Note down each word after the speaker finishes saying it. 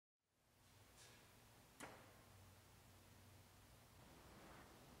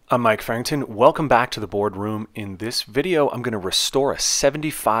I'm Mike Farrington. Welcome back to the boardroom. In this video, I'm going to restore a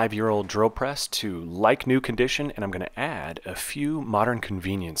 75-year-old drill press to like new condition, and I'm going to add a few modern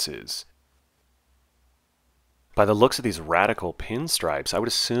conveniences. By the looks of these radical pinstripes, I would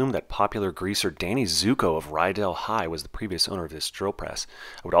assume that popular greaser Danny Zuko of Rydell High was the previous owner of this drill press.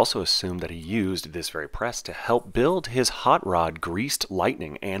 I would also assume that he used this very press to help build his hot rod Greased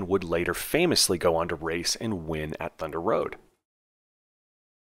Lightning and would later famously go on to race and win at Thunder Road.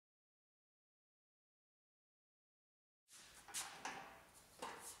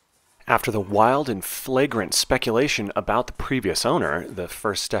 After the wild and flagrant speculation about the previous owner, the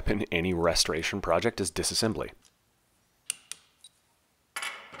first step in any restoration project is disassembly.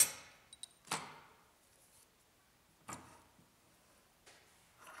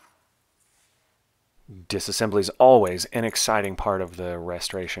 Disassembly is always an exciting part of the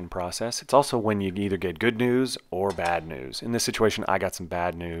restoration process. It's also when you either get good news or bad news. In this situation, I got some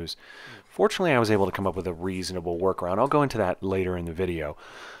bad news. Fortunately, I was able to come up with a reasonable workaround. I'll go into that later in the video.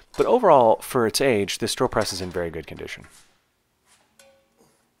 But overall, for its age, this drill press is in very good condition.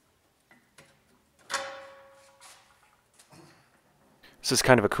 This is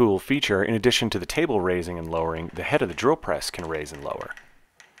kind of a cool feature. In addition to the table raising and lowering, the head of the drill press can raise and lower.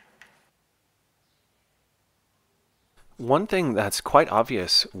 One thing that's quite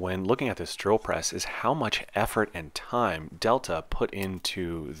obvious when looking at this drill press is how much effort and time Delta put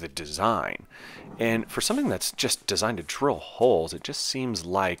into the design. And for something that's just designed to drill holes, it just seems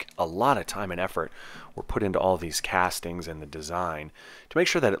like a lot of time and effort were put into all these castings and the design to make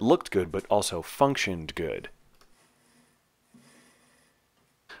sure that it looked good but also functioned good.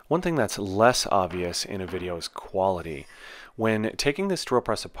 One thing that's less obvious in a video is quality. When taking this drill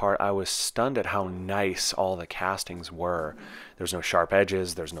press apart, I was stunned at how nice all the castings were. There's no sharp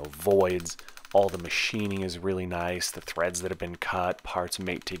edges, there's no voids, all the machining is really nice, the threads that have been cut, parts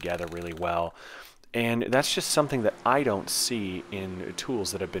mate together really well. And that's just something that I don't see in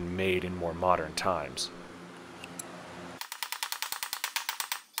tools that have been made in more modern times.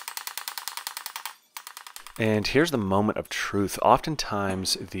 And here's the moment of truth.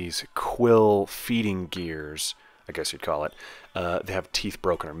 Oftentimes these quill feeding gears, I guess you'd call it, they have teeth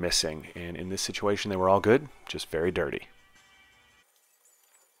broken or missing. And in this situation they were all good, just very dirty.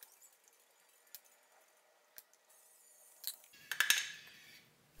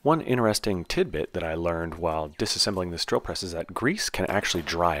 One interesting tidbit that I learned while disassembling this drill press is that grease can actually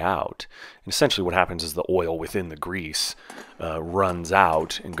dry out. And essentially what happens is the oil within the grease runs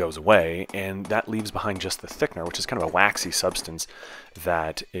out and goes away, and that leaves behind just the thickener, which is kind of a waxy substance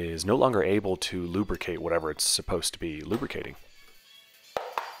that is no longer able to lubricate whatever it's supposed to be lubricating.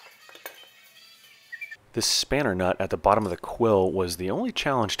 This spanner nut at the bottom of the quill was the only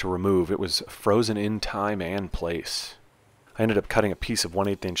challenge to remove. It was frozen in time and place. I ended up cutting a piece of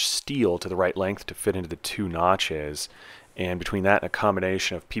 1/8 inch steel to the right length to fit into the two notches, and between that and a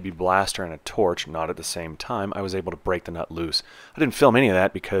combination of PB Blaster and a torch, not at the same time, I was able to break the nut loose. I didn't film any of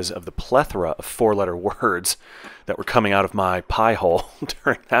that because of the plethora of 4-letter words that were coming out of my pie hole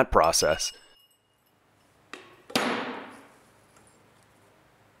during that process.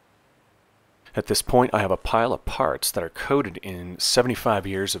 At this point, I have a pile of parts that are coated in 75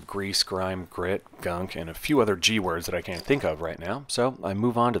 years of grease, grime, grit, gunk, and a few other G words that I can't think of right now, so I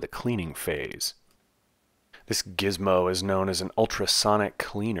move on to the cleaning phase. This gizmo is known as an ultrasonic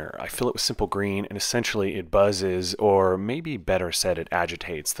cleaner. I fill it with simple green, and essentially it buzzes, or maybe better said, it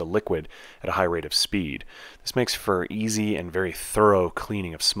agitates the liquid at a high rate of speed. This makes for easy and very thorough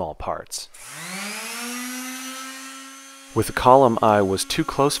cleaning of small parts. With the column, I was too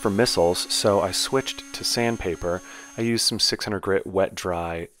close for missiles, so I switched to sandpaper. I used some 600 grit wet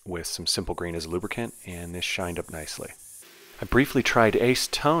dry with some simple green as a lubricant, and this shined up nicely. I briefly tried Ace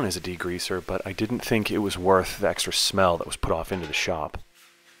Tone as a degreaser, but I didn't think it was worth the extra smell that was put off into the shop.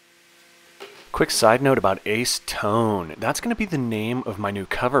 Quick side note about Ace Tone. That's going to be the name of my new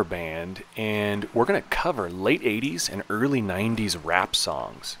cover band, and we're going to cover late 80s and early 90s rap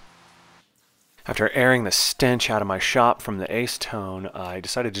songs. After airing the stench out of my shop from the Ace Tone, I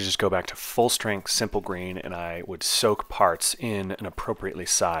decided to just go back to full-strength simple green, and I would soak parts in an appropriately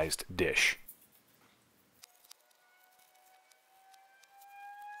sized dish.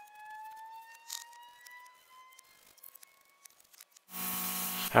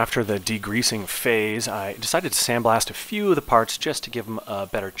 After the degreasing phase, I decided to sandblast a few of the parts just to give them a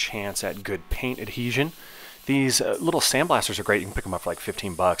better chance at good paint adhesion. These little sandblasters are great. You can pick them up for like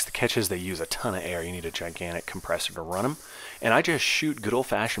 15 bucks. The catch is they use a ton of air. You need a gigantic compressor to run them. And I just shoot good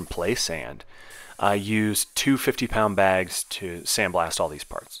old-fashioned play sand. I use two 50-pound bags to sandblast all these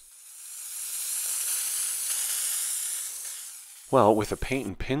parts. Well, with the paint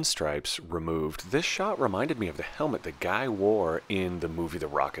and pinstripes removed, this shot reminded me of the helmet the guy wore in the movie The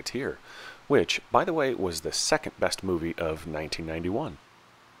Rocketeer, which, by the way, was the second best movie of 1991.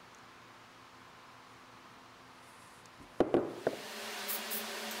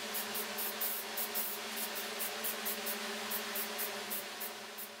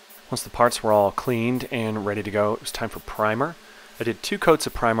 Once the parts were all cleaned and ready to go, it was time for primer. I did 2 coats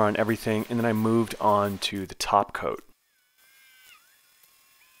of primer on everything, and then I moved on to the top coat.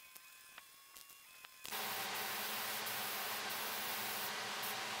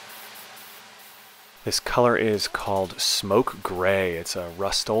 This color is called Smoke Gray. It's a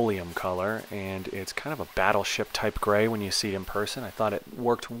Rust-Oleum color, and it's kind of a battleship type gray when you see it in person. I thought it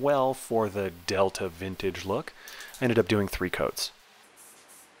worked well for the Delta vintage look. I ended up doing 3 coats.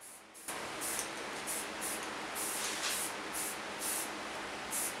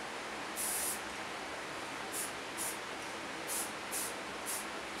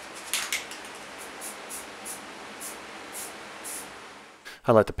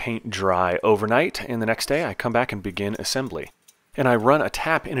 I let the paint dry overnight, and the next day I come back and begin assembly. And I run a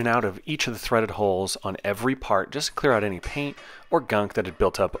tap in and out of each of the threaded holes on every part just to clear out any paint or gunk that had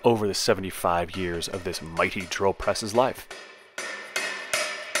built up over the 75 years of this mighty drill press's life.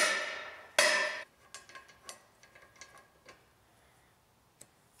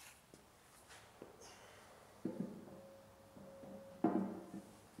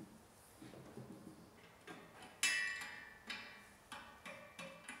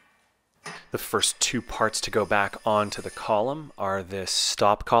 The first 2 parts to go back onto the column are this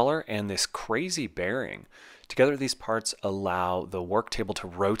stop collar and this crazy bearing. Together these parts allow the work table to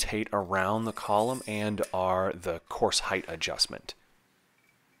rotate around the column and are the course height adjustment.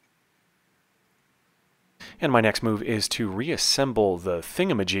 And my next move is to reassemble the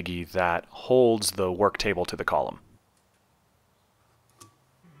thingamajiggy that holds the work table to the column.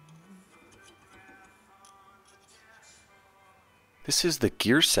 This is the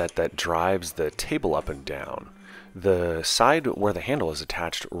gear set that drives the table up and down. The side where the handle is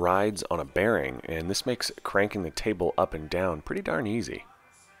attached rides on a bearing, and this makes cranking the table up and down pretty darn easy.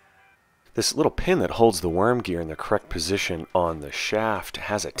 This little pin that holds the worm gear in the correct position on the shaft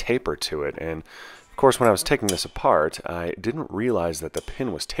has a taper to it, and of course when I was taking this apart, I didn't realize that the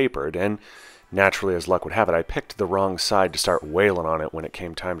pin was tapered, and naturally, as luck would have it, I picked the wrong side to start wailing on it when it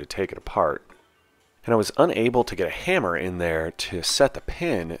came time to take it apart. And I was unable to get a hammer in there to set the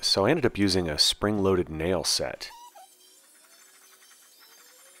pin, so I ended up using a spring-loaded nail set.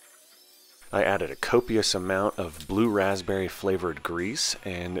 I added a copious amount of blue raspberry flavored grease,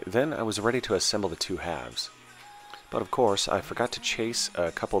 and then I was ready to assemble the 2 halves. But of course, I forgot to chase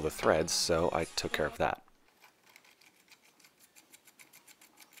a couple of the threads, so I took care of that.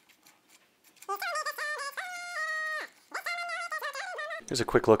 Here's a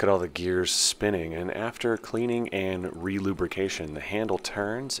quick look at all the gears spinning, and after cleaning and re-lubrication, the handle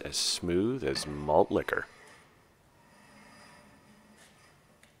turns as smooth as malt liquor.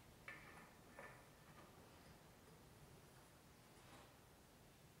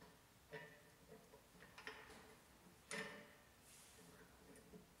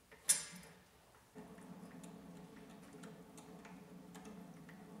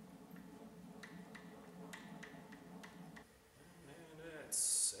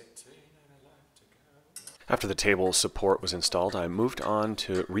 After the table support was installed, I moved on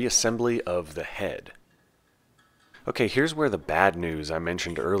to reassembly of the head. Okay, here's where the bad news I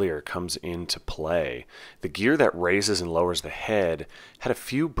mentioned earlier comes into play. The gear that raises and lowers the head had a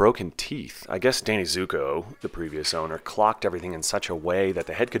few broken teeth. I guess Danny Zuko, the previous owner, clocked everything in such a way that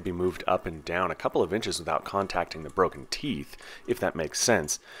the head could be moved up and down a couple of inches without contacting the broken teeth, if that makes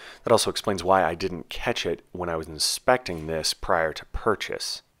sense. That also explains why I didn't catch it when I was inspecting this prior to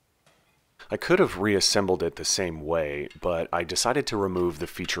purchase. I could have reassembled it the same way, but I decided to remove the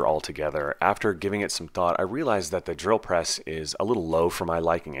feature altogether. After giving it some thought, I realized that the drill press is a little low for my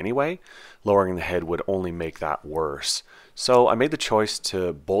liking anyway. Lowering the head would only make that worse. So I made the choice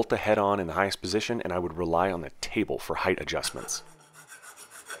to bolt the head on in the highest position, and I would rely on the table for height adjustments.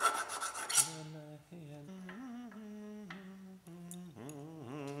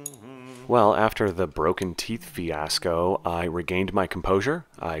 Well, after the broken teeth fiasco, I regained my composure,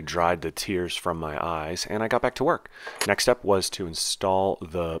 I dried the tears from my eyes, and I got back to work. Next step was to install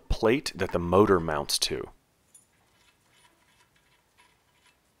the plate that the motor mounts to.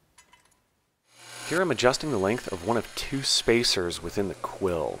 Here I'm adjusting the length of one of 2 spacers within the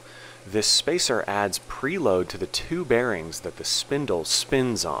quill. This spacer adds preload to the two bearings that the spindle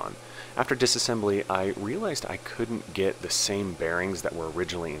spins on. After disassembly, I realized I couldn't get the same bearings that were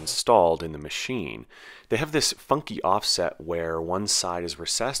originally installed in the machine. They have this funky offset where one side is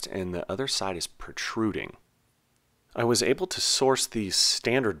recessed and the other side is protruding. I was able to source these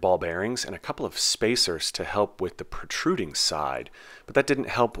standard ball bearings and a couple of spacers to help with the protruding side, but that didn't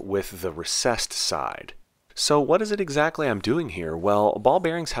help with the recessed side. So what is it exactly I'm doing here? Well, ball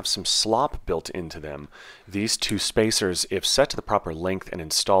bearings have some slop built into them. These two spacers, if set to the proper length and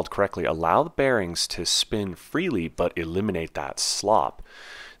installed correctly, allow the bearings to spin freely but eliminate that slop.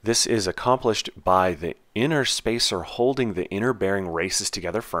 This is accomplished by the inner spacer holding the inner bearing races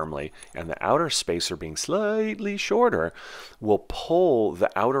together firmly, and the outer spacer, being slightly shorter, will pull the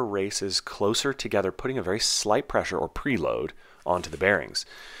outer races closer together, putting a very slight pressure or preload onto the bearings.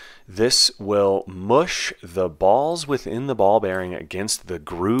 This will mush the balls within the ball bearing against the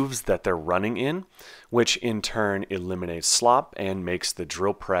grooves that they're running in, which in turn eliminates slop and makes the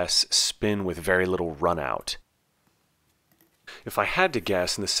drill press spin with very little run out. If I had to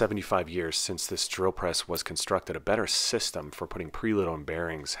guess, in the 75 years since this drill press was constructed, a better system for putting preload on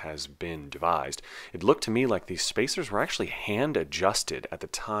bearings has been devised. It looked to me like these spacers were actually hand adjusted at the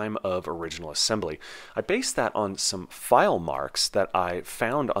time of original assembly. I based that on some file marks that I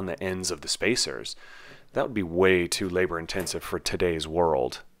found on the ends of the spacers. That would be way too labor intensive for today's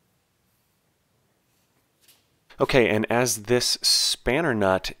world. Okay, and as this spanner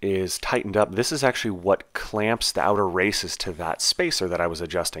nut is tightened up, this is actually what clamps the outer races to that spacer that I was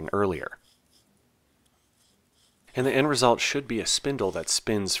adjusting earlier. And the end result should be a spindle that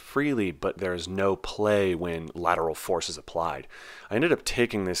spins freely, but there's no play when lateral force is applied. I ended up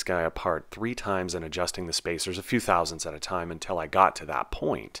taking this guy apart 3 times and adjusting the spacers a few thousandths at a time until I got to that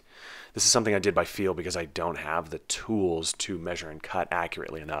point. This is something I did by feel because I don't have the tools to measure and cut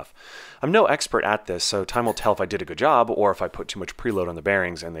accurately enough. I'm no expert at this, so time will tell if I did a good job or if I put too much preload on the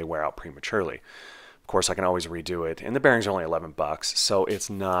bearings and they wear out prematurely. Of course, I can always redo it, and the bearings are only 11 bucks, so it's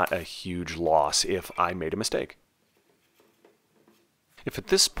not a huge loss if I made a mistake. If at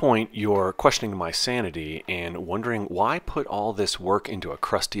this point you're questioning my sanity and wondering why put all this work into a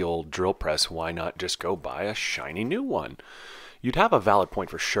crusty old drill press, why not just go buy a shiny new one? You'd have a valid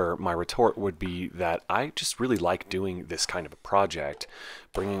point for sure. My retort would be that I just really like doing this kind of a project,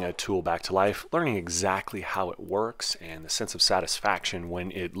 bringing a tool back to life, learning exactly how it works, and the sense of satisfaction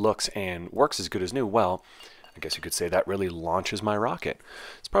when it looks and works as good as new. Well, I guess you could say that really launches my rocket.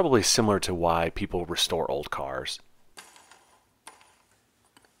 It's probably similar to why people restore old cars.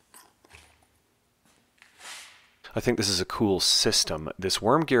 I think this is a cool system. This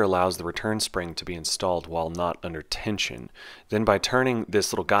worm gear allows the return spring to be installed while not under tension. Then by turning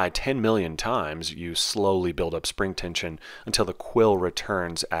this little guy 10 million times, you slowly build up spring tension until the quill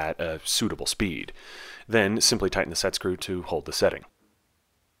returns at a suitable speed. Then simply tighten the set screw to hold the setting.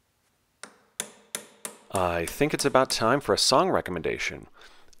 I think it's about time for a song recommendation.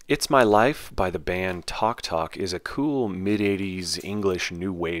 It's My Life by the band Talk Talk is a cool mid-80s English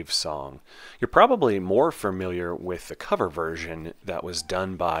new wave song. You're probably more familiar with the cover version that was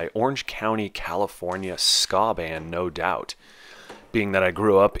done by Orange County, California ska band No Doubt. Being that I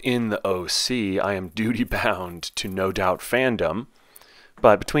grew up in the OC, I am duty-bound to No Doubt fandom,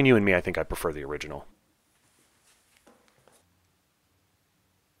 but between you and me, I think I prefer the original.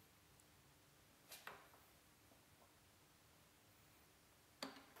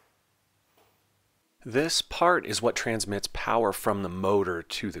 This part is what transmits power from the motor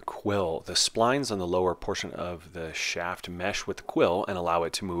to the quill. The splines on the lower portion of the shaft mesh with the quill and allow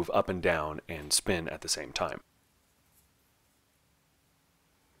it to move up and down and spin at the same time.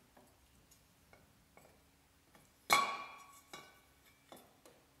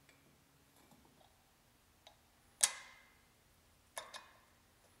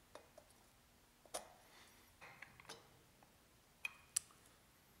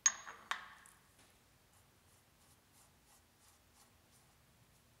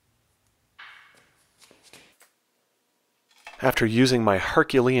 After using my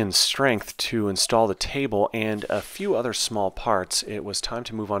Herculean strength to install the table and a few other small parts, it was time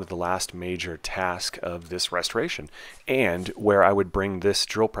to move on to the last major task of this restoration, and where I would bring this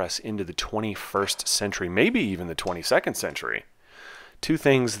drill press into the 21st century, maybe even the 22nd century. 2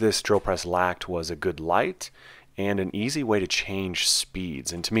 things this drill press lacked was a good light and an easy way to change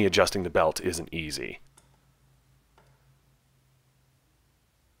speeds, and to me adjusting the belt isn't easy.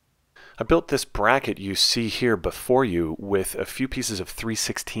 I built this bracket you see here before you with a few pieces of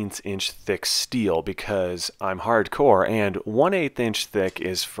 3/16 inch thick steel because I'm hardcore and 1/8 inch thick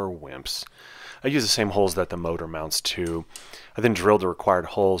is for wimps. I use the same holes that the motor mounts to. I then drilled the required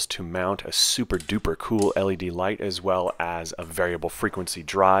holes to mount a super duper cool LED light as well as a variable frequency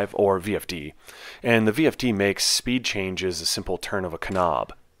drive, or VFD. And the VFD makes speed changes a simple turn of a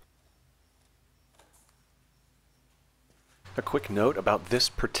knob. A quick note about this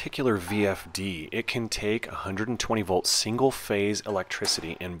particular VFD. It can take 120 volt single phase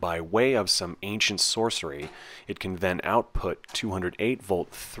electricity, and by way of some ancient sorcery, it can then output 208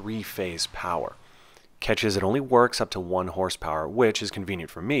 volt 3-phase power. Catches it only works up to 1 horsepower, which is convenient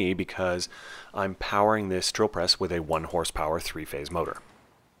for me because I'm powering this drill press with a 1 horsepower 3-phase motor.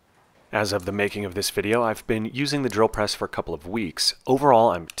 As of the making of this video, I've been using the drill press for a couple of weeks.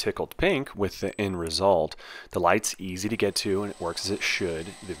 Overall, I'm tickled pink with the end result. The light's easy to get to and it works as it should.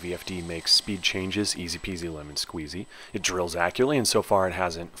 The VFD makes speed changes easy peasy lemon squeezy. It drills accurately and so far it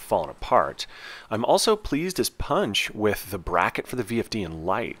hasn't fallen apart. I'm also pleased as punch with the bracket for the VFD and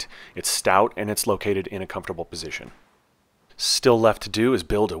light. It's stout and it's located in a comfortable position. Still left to do is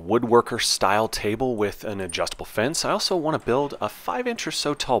build a woodworker style table with an adjustable fence. I also want to build a 5-inch or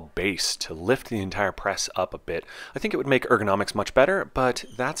so tall base to lift the entire press up a bit. I think it would make ergonomics much better, but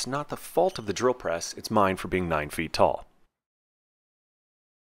that's not the fault of the drill press. It's mine for being 9 feet tall.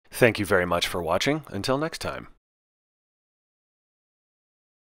 Thank you very much for watching. Until next time.